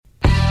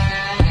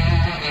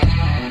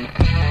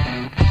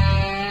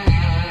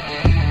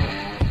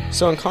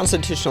So in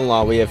constitutional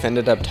law, we have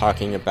ended up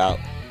talking about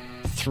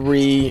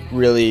three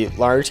really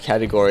large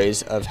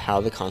categories of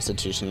how the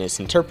Constitution is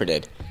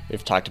interpreted.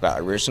 We've talked about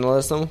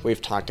originalism,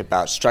 we've talked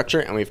about structure,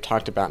 and we've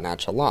talked about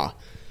natural law.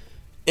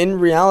 In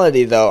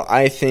reality, though,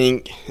 I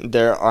think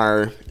there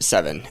are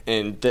seven,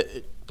 and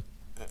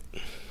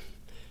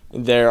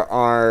there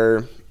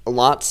are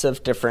lots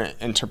of different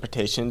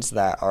interpretations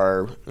that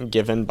are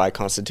given by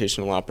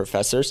constitutional law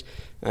professors.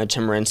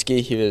 Chemerinsky,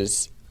 he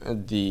was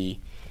the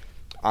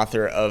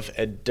author of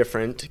a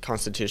different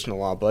constitutional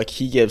law book.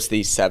 He gives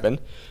these seven.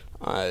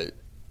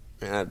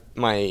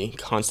 My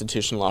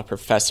constitutional law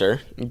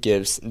professor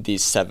gives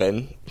these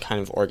seven, kind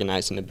of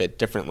organized in a bit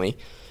differently.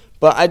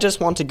 But I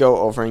just want to go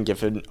over and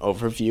give an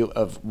overview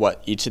of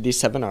what each of these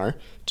seven are,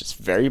 just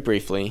very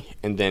briefly,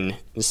 and then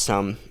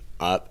sum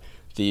up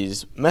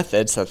these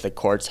methods that the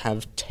courts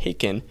have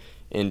taken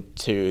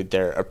into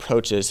their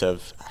approaches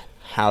of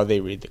how they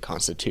read the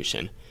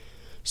Constitution.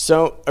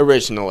 So,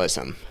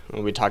 originalism.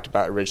 We talked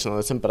about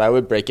originalism, but I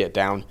would break it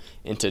down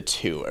into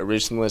two.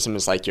 Originalism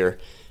is like your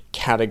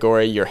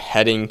category, your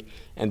heading,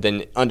 and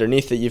then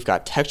underneath it you've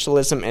got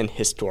textualism and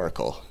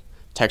historical.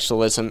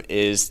 Textualism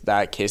is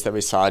that case that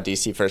we saw,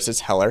 DC versus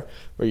Heller,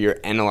 where you're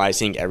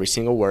analyzing every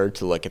single word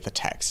to look at the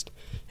text.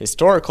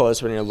 Historical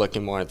is when you're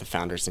looking more at the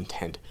founder's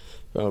intent.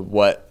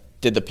 What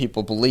did the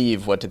people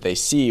believe? What did they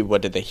see?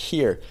 What did they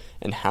hear?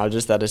 And how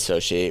does that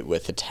associate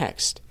with the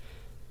text?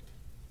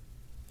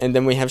 And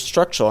then we have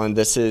structural, and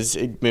this is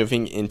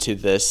moving into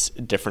this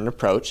different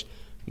approach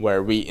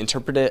where we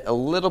interpret it a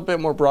little bit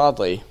more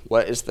broadly.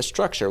 What is the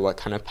structure? What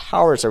kind of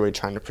powers are we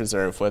trying to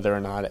preserve? Whether or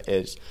not it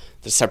is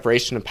the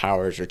separation of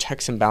powers or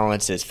checks and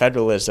balances,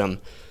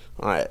 federalism,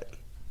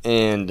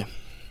 and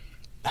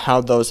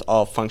how those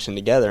all function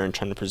together and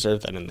trying to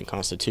preserve that in the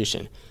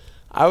Constitution.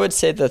 I would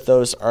say that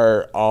those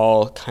are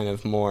all kind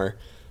of more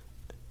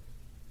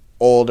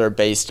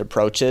older-based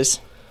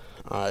approaches.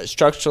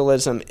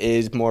 Structuralism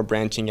is more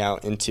branching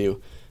out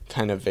into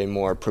kind of a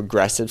more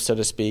progressive, so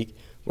to speak,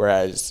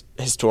 whereas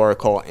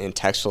historical and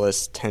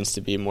textualist tends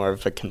to be more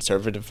of a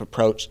conservative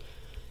approach.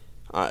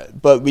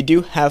 But we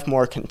do have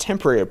more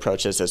contemporary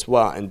approaches as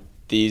well, and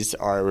these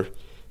are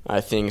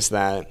things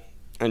that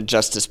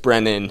Justice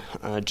Brennan,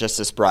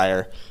 Justice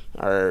Breyer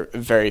are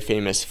very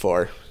famous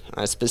for.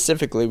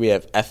 Specifically, we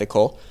have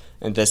ethical,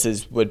 and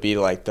this would be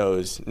like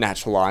those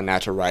natural law and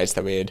natural rights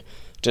that we had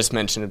just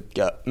mentioned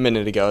a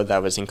minute ago.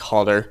 That was in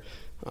Calder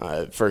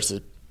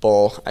versus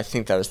Bull. I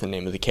think that was the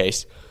name of the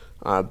case.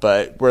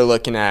 But we're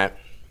looking at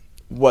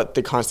what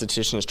the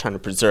Constitution is trying to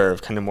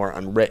preserve, kind of more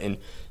unwritten.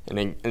 And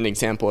an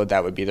example of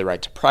that would be the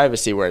right to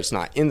privacy, where it's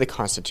not in the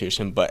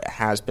Constitution, but it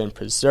has been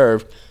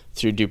preserved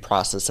through due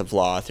process of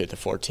law, through the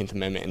 14th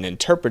Amendment, and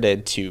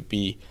interpreted to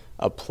be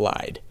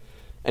applied.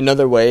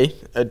 Another way,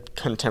 a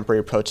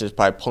contemporary approach, is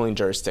by pulling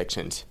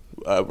jurisdictions.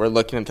 We're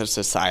looking at the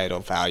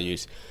societal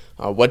values.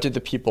 What did the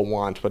people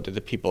want? What did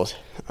the people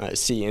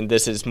see? And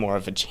this is more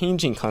of a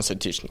changing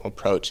constitutional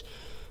approach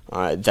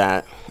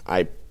that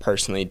I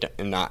personally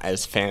am not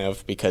as fan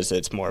of, because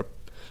it's more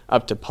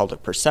up to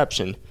public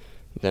perception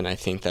than I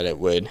think that it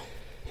would,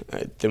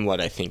 than what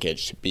I think it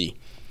should be.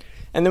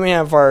 And then we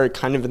have our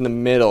kind of in the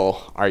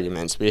middle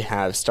arguments. We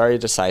have stare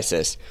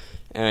decisis,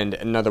 and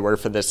another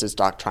word for this is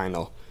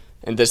doctrinal.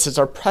 And this is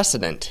our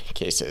precedent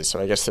cases. So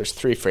I guess there's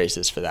three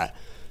phrases for that.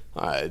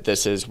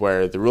 This is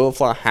where the rule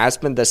of law has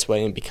been this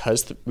way, and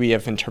because we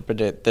have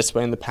interpreted it this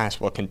way in the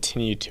past, we'll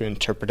continue to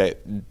interpret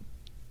it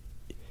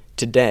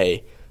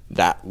today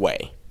that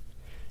way.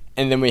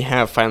 And then we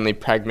have finally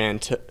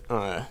pragmatic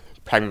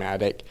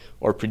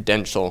or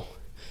prudential,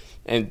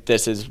 and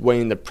this is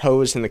weighing the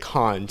pros and the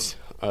cons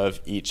of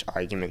each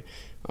argument.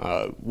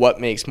 What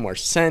makes more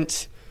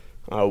sense?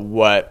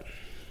 What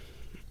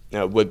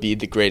would be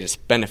the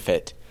greatest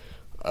benefit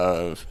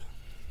of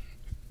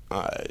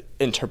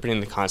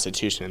interpreting the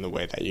Constitution in the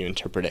way that you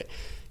interpret it.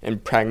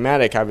 And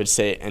pragmatic, I would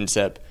say, ends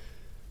up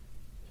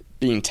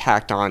being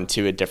tacked on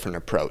to a different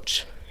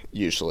approach,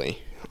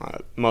 usually.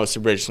 Most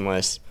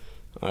originalists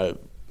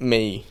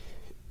may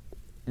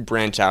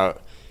branch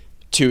out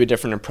to a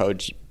different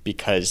approach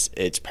because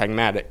it's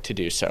pragmatic to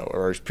do so,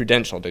 or it's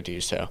prudential to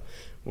do so,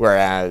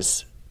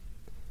 whereas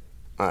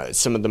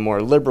some of the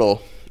more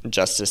liberal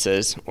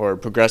justices or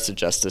progressive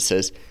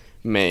justices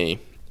may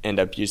end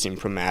up using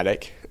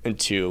pragmatic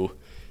to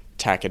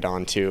tack it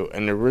on to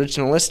an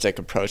originalistic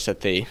approach that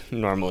they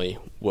normally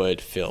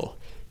would feel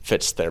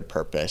fits their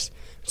purpose.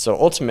 So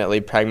ultimately,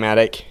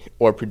 pragmatic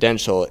or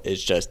prudential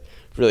is just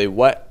really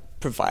what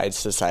provides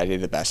society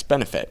the best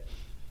benefit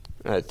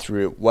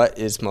through what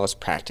is most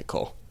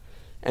practical.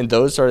 And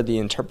those are the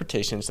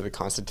interpretations of the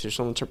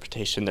constitutional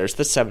interpretation. There's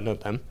the seven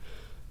of them.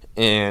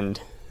 And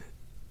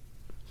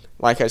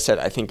like I said,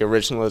 I think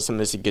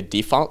originalism is a good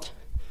default.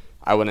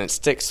 I wouldn't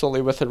stick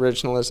solely with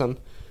originalism,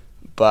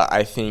 but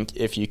I think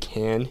if you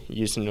can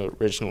use an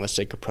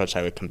originalistic approach,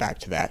 I would come back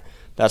to that.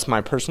 That's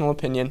my personal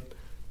opinion.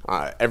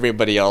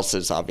 Everybody else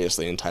is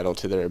obviously entitled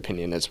to their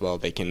opinion as well.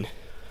 They can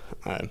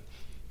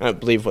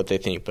believe what they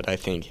think, but I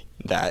think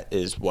that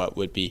is what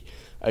would be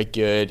a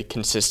good,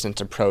 consistent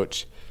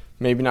approach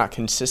maybe not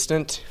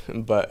consistent,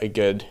 but a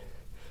good,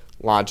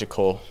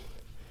 logical,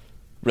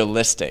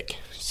 realistic,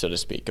 so to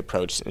speak,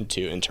 approach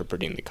into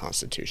interpreting the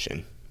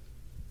Constitution.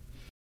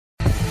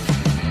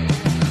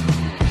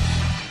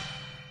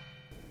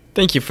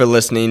 Thank you for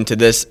listening to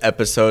this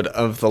episode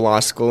of The Law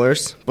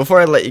Schoolers. Before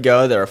I let you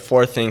go, there are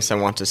 4 things I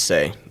want to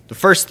say. The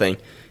first thing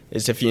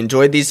is if you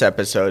enjoyed these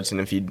episodes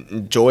and if you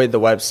enjoyed the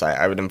website,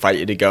 I would invite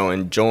you to go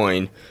and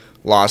join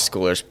Law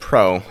Schoolers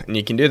Pro. And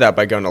you can do that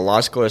by going to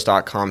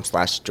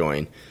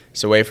lawschoolers.com/join.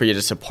 It's a way for you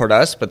to support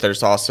us, but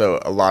there's also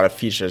a lot of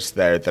features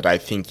there that I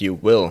think you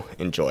will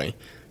enjoy.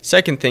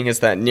 Second thing is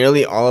that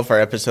nearly all of our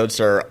episodes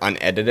are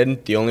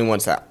unedited. The only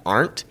ones that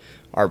aren't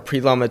are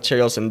pre-law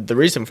materials, and the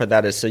reason for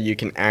that is so you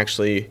can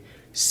actually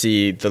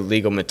see the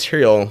legal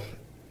material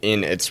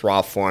in its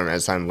raw form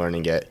as I'm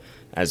learning it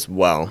as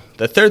well.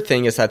 The third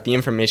thing is that the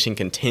information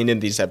contained in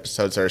these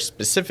episodes are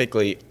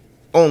specifically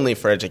only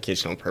for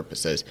educational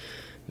purposes.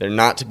 They're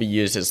not to be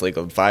used as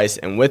legal advice,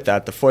 and with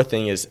that, the fourth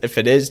thing is if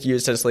it is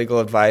used as legal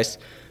advice,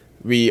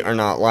 we are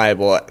not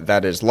liable.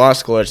 That is, Law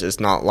Schoolers is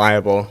not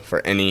liable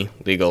for any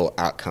legal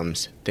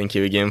outcomes. Thank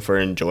you again for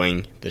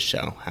enjoying the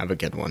show. Have a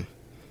good one.